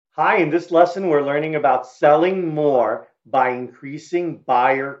Hi, in this lesson, we're learning about selling more by increasing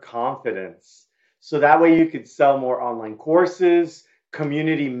buyer confidence. So that way you could sell more online courses,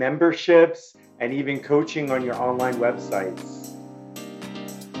 community memberships, and even coaching on your online websites.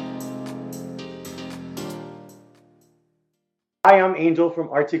 Hi, I'm Angel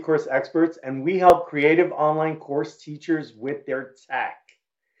from RT Course Experts, and we help creative online course teachers with their tech.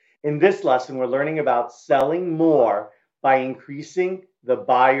 In this lesson, we're learning about selling more by increasing the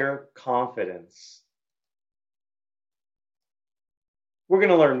buyer confidence. We're going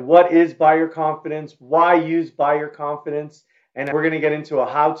to learn what is buyer confidence, why use buyer confidence, and we're going to get into a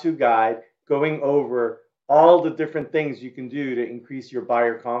how-to guide going over all the different things you can do to increase your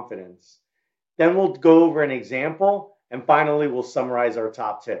buyer confidence. Then we'll go over an example, and finally we'll summarize our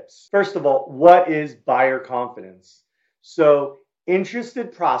top tips. First of all, what is buyer confidence? So,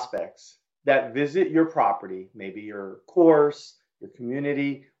 interested prospects that visit your property, maybe your course, your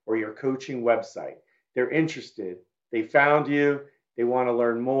community, or your coaching website. They're interested. They found you. They want to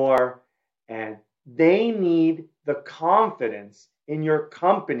learn more, and they need the confidence in your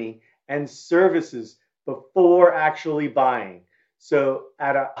company and services before actually buying. So,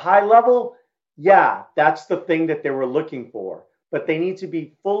 at a high level, yeah, that's the thing that they were looking for, but they need to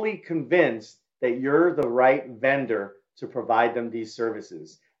be fully convinced that you're the right vendor to provide them these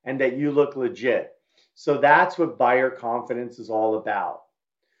services and that you look legit. So, that's what buyer confidence is all about.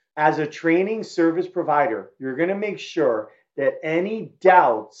 As a training service provider, you're going to make sure that any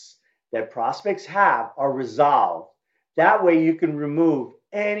doubts that prospects have are resolved. That way you can remove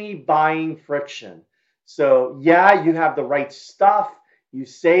any buying friction. So, yeah, you have the right stuff. You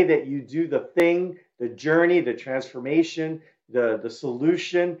say that you do the thing, the journey, the transformation, the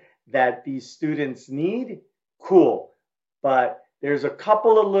solution that these students need. Cool. But there's a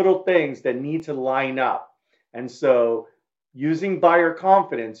couple of little things that need to line up. And so, using buyer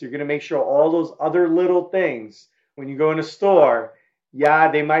confidence, you're going to make sure all those other little things, when you go in a store,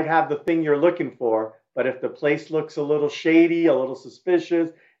 yeah, they might have the thing you're looking for, but if the place looks a little shady, a little suspicious,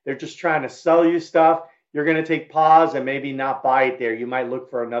 they're just trying to sell you stuff, you're going to take pause and maybe not buy it there. You might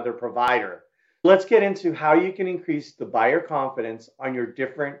look for another provider. Let's get into how you can increase the buyer confidence on your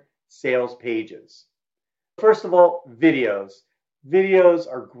different sales pages. First of all, videos. Videos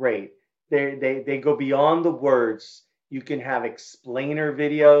are great. They go beyond the words. You can have explainer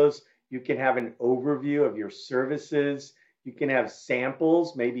videos. You can have an overview of your services. You can have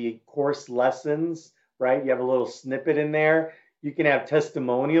samples, maybe course lessons, right? You have a little snippet in there. You can have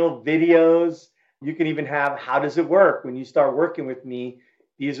testimonial videos. You can even have how does it work? When you start working with me,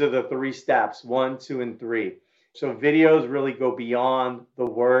 these are the 3 steps, 1, 2, and 3. So videos really go beyond the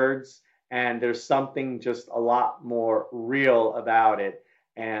words, and there's something just a lot more real about it.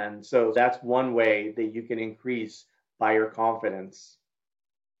 And so that's one way that you can increase buyer confidence.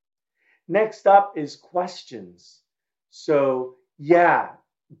 Next up is questions. So, yeah,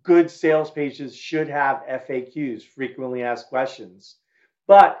 good sales pages should have FAQs, frequently asked questions.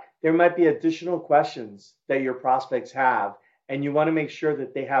 But there might be additional questions that your prospects have, and you want to make sure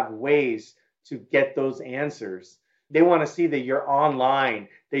that they have ways to get those answers. They want to see that you're online,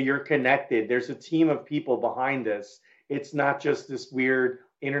 that you're connected. There's a team of people behind this. It's not just this weird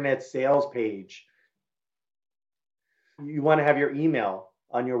internet sales page. You want to have your email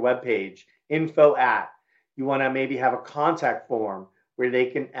on your webpage, info at. You want to maybe have a contact form where they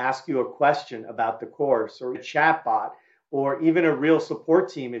can ask you a question about the course, or a chat bot, or even a real support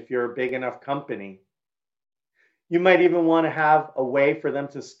team if you're a big enough company. You might even want to have a way for them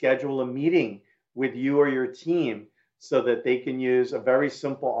to schedule a meeting with you or your team so that they can use a very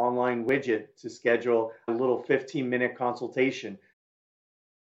simple online widget to schedule a little 15-minute consultation.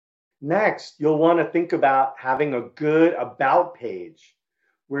 Next, you'll want to think about having a good about page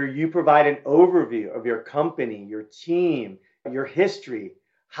where you provide an overview of your company, your team, your history.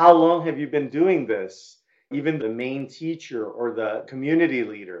 How long have you been doing this? Even the main teacher or the community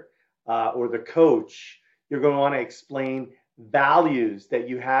leader or the coach. You're going to want to explain values that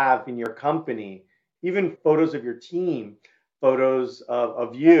you have in your company, even photos of your team, photos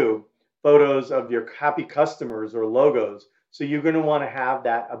of you, photos of your happy customers or logos. So you're going to want to have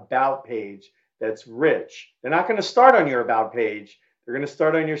that about page that's rich. They're not going to start on your about page. They're going to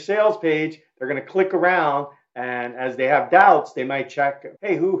start on your sales page. They're going to click around, and as they have doubts, they might check,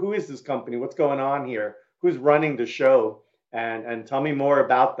 hey, who is this company? What's going on here? Who's running the show? And tell me more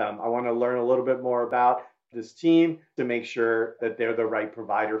about them. I want to learn a little bit more about this team to make sure that they're the right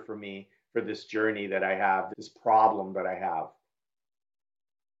provider for me for this journey that I have, this problem that I have.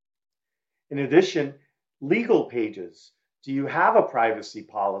 In addition, legal pages. Do you have a privacy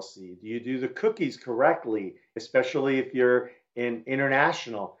policy? Do you do the cookies correctly, especially if you're in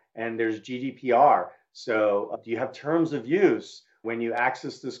international? and there's GDPR. So do you have terms of use when you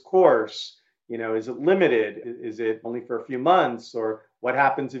access this course? Is it limited? Is it only for a few months? Or what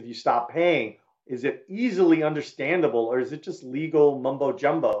happens if you stop paying? Is it easily understandable, or is it just legal mumbo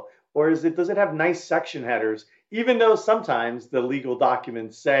jumbo? Or does it have nice section headers? Even though sometimes the legal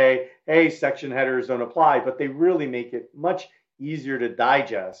documents say, hey, section headers don't apply, but they really make it much easier to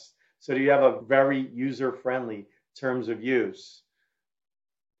digest. So do you have a very user-friendly terms of use?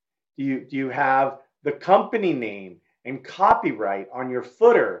 Do you have the company name and copyright on your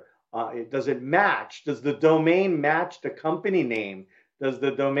footer? Does it match? Does the domain match the company name? Does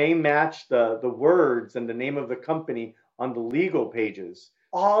the domain match the words and the name of the company on the legal pages?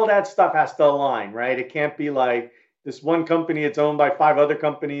 All that stuff has to align, right? It can't be like this one company, it's owned by 5 other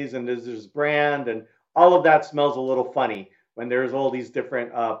companies, and there's this brand, and all of that smells a little funny when there's all these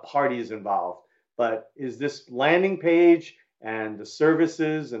different parties involved. But is this landing page and the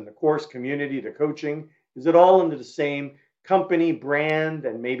services and the course community, the coaching, is it all under the same company brand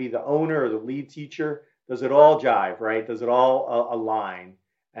and maybe the owner or the lead teacher? Does it all jive, right? Does it all align?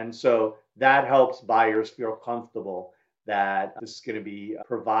 And so that helps buyers feel comfortable that this is going to be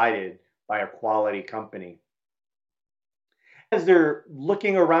provided by a quality company. As they're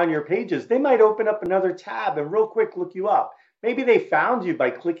looking around your pages, they might open up another tab and real quick look you up. Maybe they found you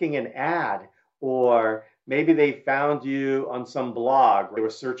by clicking an ad, or maybe they found you on some blog. They were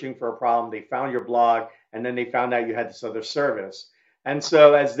searching for a problem, they found your blog, and then they found out you had this other service. And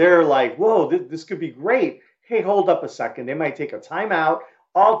so as they're like, whoa, this could be great. Hey, hold up a second. They might take a timeout,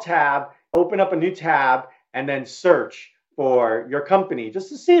 alt tab, open up a new tab, and then search for your company just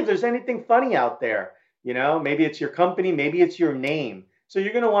to see if there's anything funny out there. Maybe it's your company, maybe it's your name. So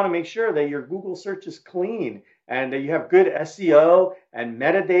you're going to want to make sure that your Google search is clean and that you have good SEO and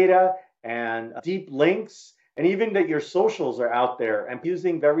metadata and deep links, and even that your socials are out there and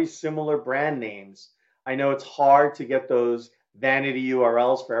using very similar brand names. I know it's hard to get those vanity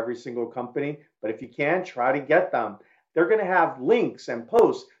URLs for every single company, but if you can, try to get them. They're going to have links and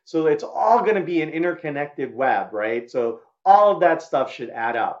posts, so it's all going to be an interconnected web, right? So all of that stuff should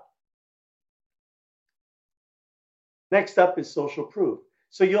add up. Next up is social proof.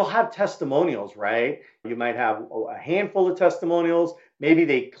 So you'll have testimonials, right? You might have a handful of testimonials. Maybe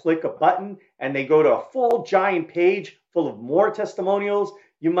they click a button and they go to a full giant page full of more testimonials.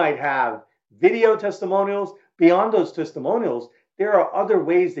 You might have video testimonials. Beyond those testimonials, there are other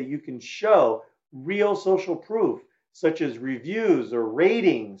ways that you can show real social proof, such as reviews or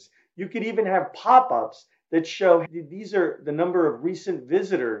ratings. You could even have pop-ups that show these are the number of recent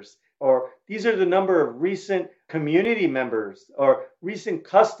visitors, or these are the number of recent community members or recent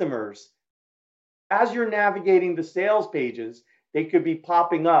customers. As you're navigating the sales pages, they could be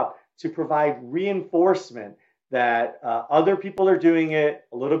popping up to provide reinforcement that other people are doing it,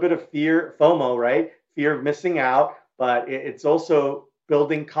 a little bit of fear, FOMO, right? Fear of missing out, but it's also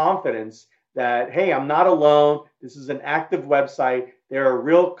building confidence that, hey, I'm not alone. This is an active website. There are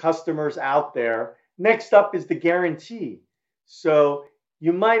real customers out there. Next up is the guarantee. So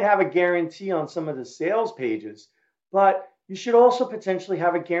you might have a guarantee on some of the sales pages, but you should also potentially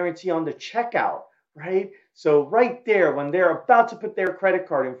have a guarantee on the checkout, right? So right there, when they're about to put their credit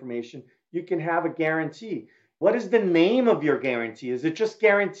card information, you can have a guarantee. What is the name of your guarantee? Is it just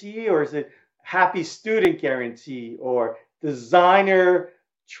guarantee, or is it happy student guarantee, or designer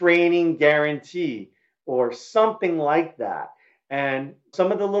training guarantee, or something like that? And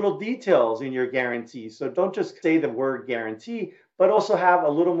some of the little details in your guarantee. So don't just say the word guarantee, but also have a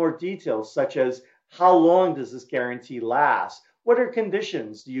little more details, such as how long does this guarantee last? What are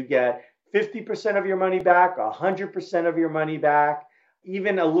conditions? Do you get 50% of your money back, 100% of your money back,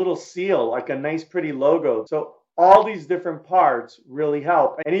 even a little seal, like a nice pretty logo? So all these different parts really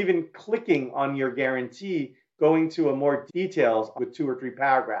help. And even clicking on your guarantee, going to a more details with 2 or 3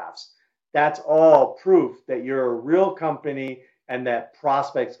 paragraphs. That's all proof that you're a real company and that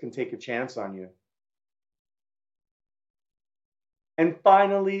prospects can take a chance on you. And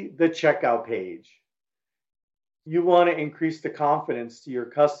finally, the checkout page. You want to increase the confidence to your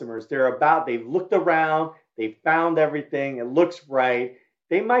customers. They've looked around, they've found everything, it looks right.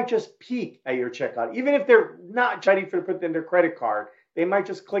 They might just peek at your checkout. Even if they're not ready to put in their credit card, they might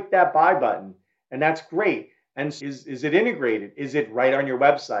just click that buy button, and that's great. And is it integrated? Is it right on your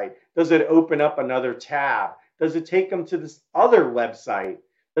website? Does it open up another tab? Does it take them to this other website?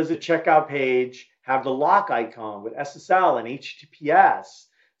 Does the checkout page have the lock icon with SSL and HTTPS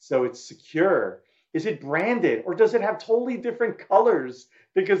so it's secure? Is it branded, or does it have totally different colors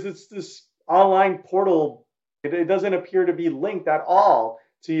because it's this online portal? It doesn't appear to be linked at all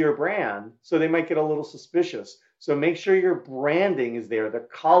to your brand, so they might get a little suspicious. So make sure your branding is there, the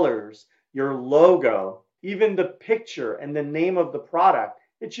colors, your logo, even the picture and the name of the product.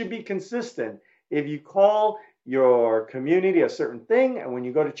 It should be consistent. If you call your community a certain thing, and when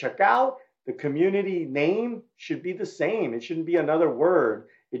you go to check out, the community name should be the same. It shouldn't be another word.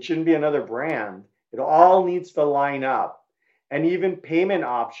 It shouldn't be another brand. It all needs to line up. And even payment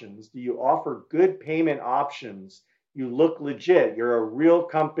options. Do you offer good payment options? You look legit. You're a real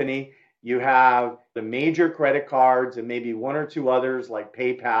company. You have the major credit cards and maybe one or two others like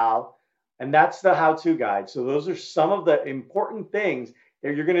PayPal. And that's the how-to guide. So those are some of the important things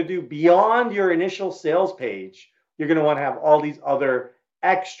that you're going to do beyond your initial sales page. You're going to want to have all these other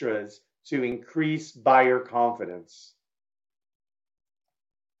extras to increase buyer confidence.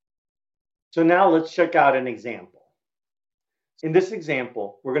 So now let's check out an example. In this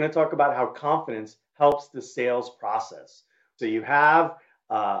example, we're going to talk about how confidence helps the sales process. So you have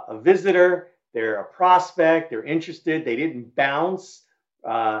a visitor, they're a prospect, they're interested, they didn't bounce,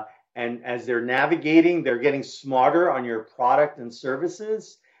 and as they're navigating, they're getting smarter on your product and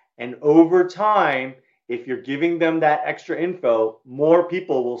services. And over time, if you're giving them that extra info, more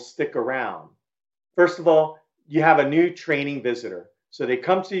people will stick around. First of all, you have a new training visitor. So they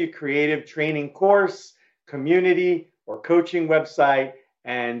come to your creative training course, community, or coaching website,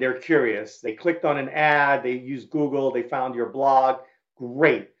 and they're curious. They clicked on an ad, they used Google, they found your blog.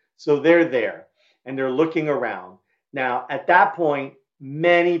 Great. So they're there and they're looking around. Now, at that point,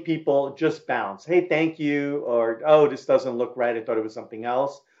 many people just bounce. Hey, thank you. Or, oh, this doesn't look right. I thought it was something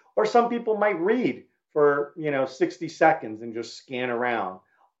else. Or some people might read for 60 seconds and just scan around.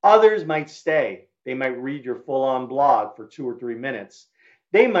 Others might stay. They might read your full-on blog for 2 or 3 minutes.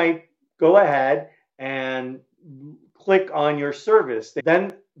 They might go ahead and click on your service.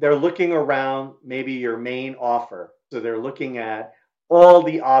 Then they're looking around maybe your main offer. So they're looking at all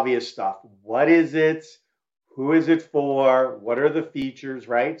the obvious stuff. What is it? Who is it for? What are the features,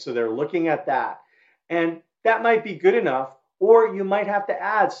 right? So they're looking at that. And that might be good enough, or you might have to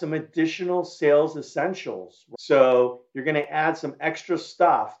add some additional sales essentials. So you're going to add some extra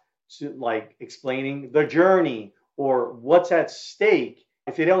stuff to like explaining the journey or what's at stake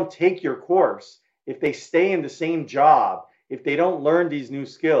if they don't take your course, if they stay in the same job, if they don't learn these new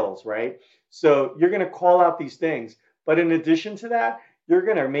skills, right? So you're going to call out these things. But in addition to that, you're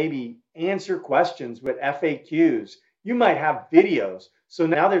going to maybe answer questions with FAQs. You might have videos. So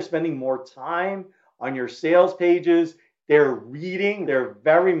now they're spending more time on your sales pages. They're reading. They're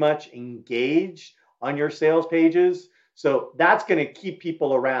very much engaged on your sales pages. So that's going to keep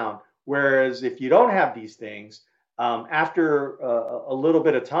people around. Whereas if you don't have these things, after a little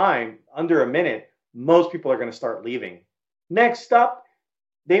bit of time, under a minute, most people are going to start leaving. Next up,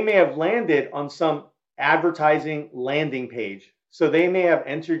 they may have landed on some advertising landing page. So they may have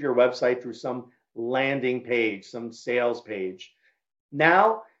entered your website through some landing page, some sales page.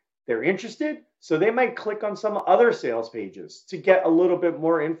 Now they're interested, so they might click on some other sales pages to get a little bit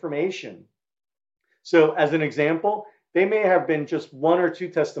more information. So as an example, they may have been just 1 or 2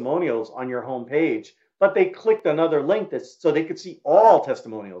 testimonials on your home page, but they clicked another link so they could see all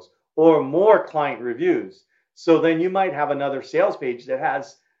testimonials or more client reviews. So then you might have another sales page that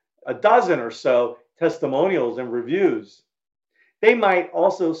has a dozen or so testimonials and reviews. They might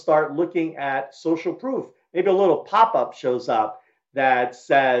also start looking at social proof. Maybe a little pop-up shows up that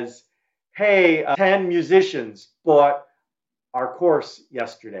says, hey, 10 musicians bought our course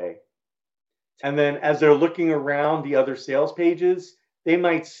yesterday. And then as they're looking around the other sales pages, they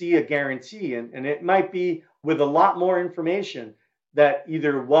might see a guarantee. And it might be with a lot more information that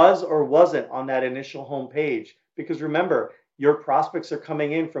either was or wasn't on that initial home page. Because remember, your prospects are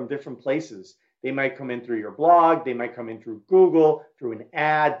coming in from different places. They might come in through your blog, they might come in through Google, through an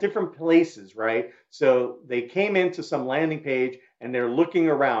ad, different places, right? So they came into some landing page and they're looking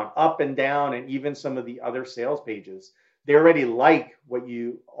around up and down and even some of the other sales pages. They already like what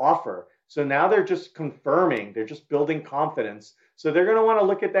you offer. So now they're just confirming, they're just building confidence. So they're going to want to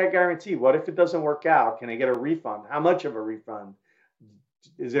look at that guarantee. What if it doesn't work out? Can I get a refund? How much of a refund?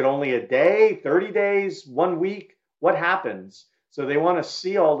 Is it only a day, 30 days, 1 week? What happens? So they want to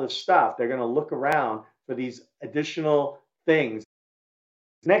see all this stuff. They're going to look around for these additional things.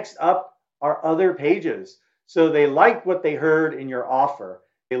 Next up are other pages. So they like what they heard in your offer.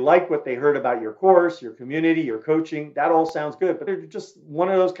 They like what they heard about your course, your community, your coaching. That all sounds good, but they're just one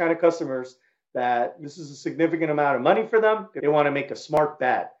of those kind of customers that this is a significant amount of money for them. They want to make a smart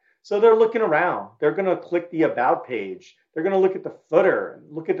bet. So they're looking around. They're going to click the About page. They're going to look at the footer,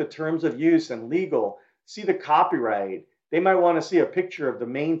 look at the terms of use and legal, see the copyright. They might want to see a picture of the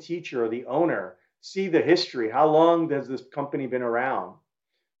main teacher or the owner, see the history. How long has this company been around?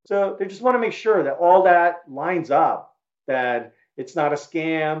 So they just want to make sure that all that lines up, that it's not a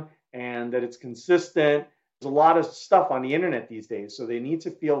scam and that it's consistent. There's a lot of stuff on the internet these days. So they need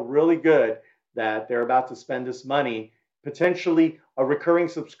to feel really good that they're about to spend this money, potentially a recurring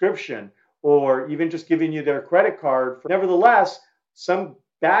subscription, or even just giving you their credit card. Nevertheless, some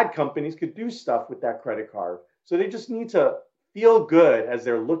bad companies could do stuff with that credit card. So they just need to feel good as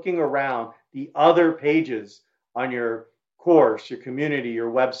they're looking around the other pages on your course, your community,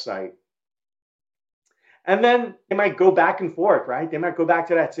 your website. And then they might go back and forth, right? They might go back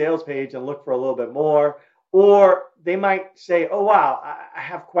to that sales page and look for a little bit more. Or they might say, oh, wow, I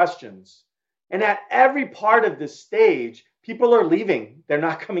have questions. And at every part of this stage, people are leaving. They're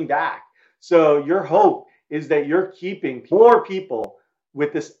not coming back. So your hope is that you're keeping more people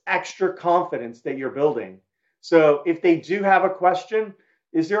with this extra confidence that you're building. So if they do have a question,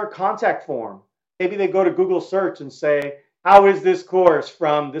 is there a contact form? Maybe they go to Google search and say, how is this course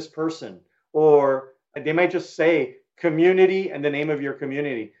from this person? Or they might just say community and the name of your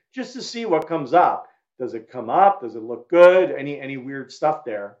community just to see what comes up. Does it come up? Does it look good? Any weird stuff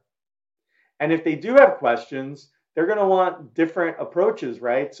there? And if they do have questions, they're going to want different approaches,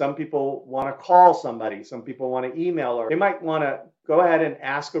 right? Some people want to call somebody. Some people want to email, or they might want to go ahead and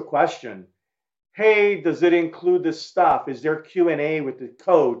ask a question. Hey, does it include this stuff? Is there Q&A with the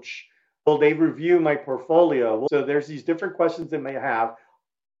coach? Will they review my portfolio? So there's these different questions they may have.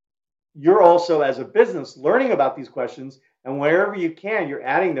 You're also, as a business, learning about these questions, and wherever you can, you're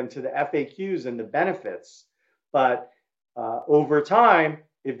adding them to the FAQs and the benefits. But over time,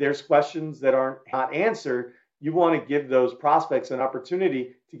 if there's questions that aren't not answered, you want to give those prospects an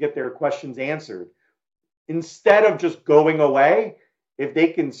opportunity to get their questions answered. Instead of just going away, if they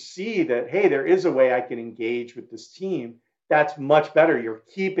can see that, hey, there is a way I can engage with this team, that's much better. You're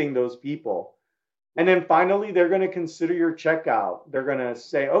keeping those people. And then finally, they're going to consider your checkout. They're going to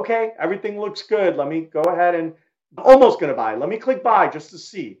say, okay, everything looks good. Let me go ahead and I'm almost going to buy. Let me click buy just to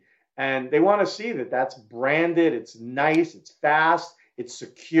see. And they want to see that that's branded. It's nice. It's fast. It's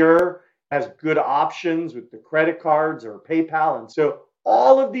secure. Has good options with the credit cards or PayPal. And so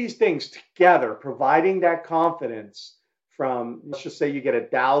all of these things together, providing that confidence from, let's just say you get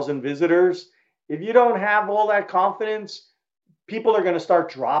 1,000 visitors. If you don't have all that confidence, people are going to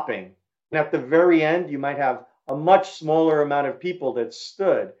start dropping. And at the very end, you might have a much smaller amount of people that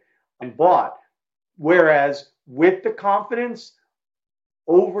stood and bought. Whereas with the confidence,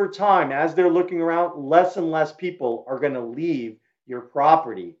 over time, as they're looking around, less and less people are going to leave your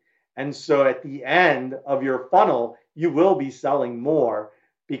property. And so at the end of your funnel, you will be selling more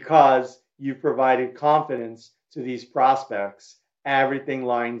because you've provided confidence to these prospects. Everything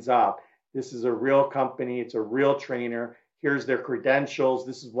lines up. This is a real company. It's a real trainer. Here's their credentials.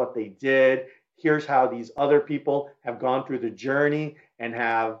 This is what they did. Here's how these other people have gone through the journey and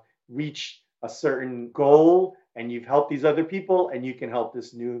have reached a certain goal. And you've helped these other people, and you can help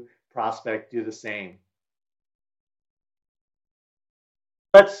this new prospect do the same.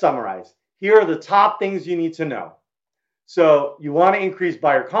 Let's summarize. Here are the top things you need to know. So you want to increase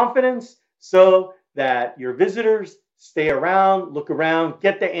buyer confidence so that your visitors stay around, look around,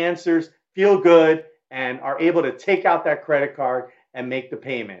 get the answers, feel good, and are able to take out that credit card and make the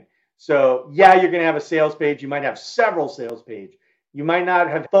payment. So yeah, you're going to have a sales page. You might have several sales pages. You might not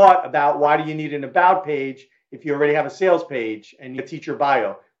have thought about why do you need an about page if you already have a sales page and you teach your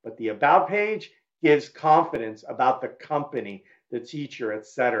bio. But the about page gives confidence about the company, the teacher,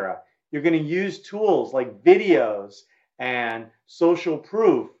 etc. You're going to use tools like videos and social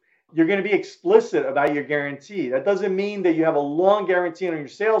proof. You're going to be explicit about your guarantee. That doesn't mean that you have a long guarantee on your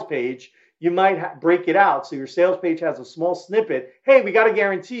sales page. You might break it out. So your sales page has a small snippet. Hey, we got a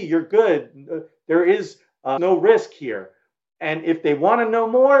guarantee. You're good. There is no risk here. And if they want to know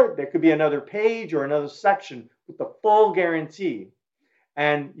more, there could be another page or another section with the full guarantee.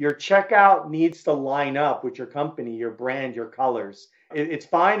 And your checkout needs to line up with your company, your brand, your colors. It's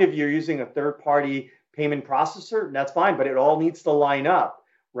fine if you're using a third-party payment processor. That's fine, but it all needs to line up,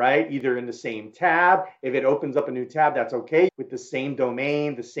 right? Either in the same tab. If it opens up a new tab, that's okay. With the same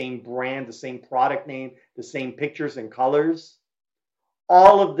domain, the same brand, the same product name, the same pictures and colors.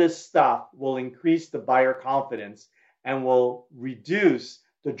 All of this stuff will increase the buyer confidence and will reduce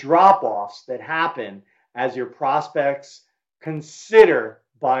the drop-offs that happen as your prospects consider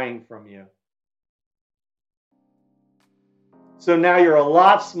buying from you. So now you're a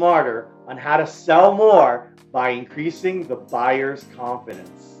lot smarter on how to sell more by increasing the buyer's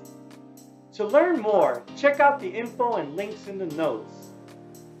confidence. To learn more, check out the info and links in the notes.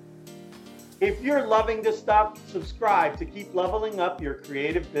 If you're loving this stuff, subscribe to keep leveling up your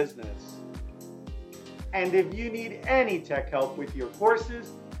creative business. And if you need any tech help with your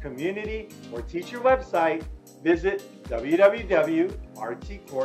courses, community, or teacher website, visit www.rtcourse.com.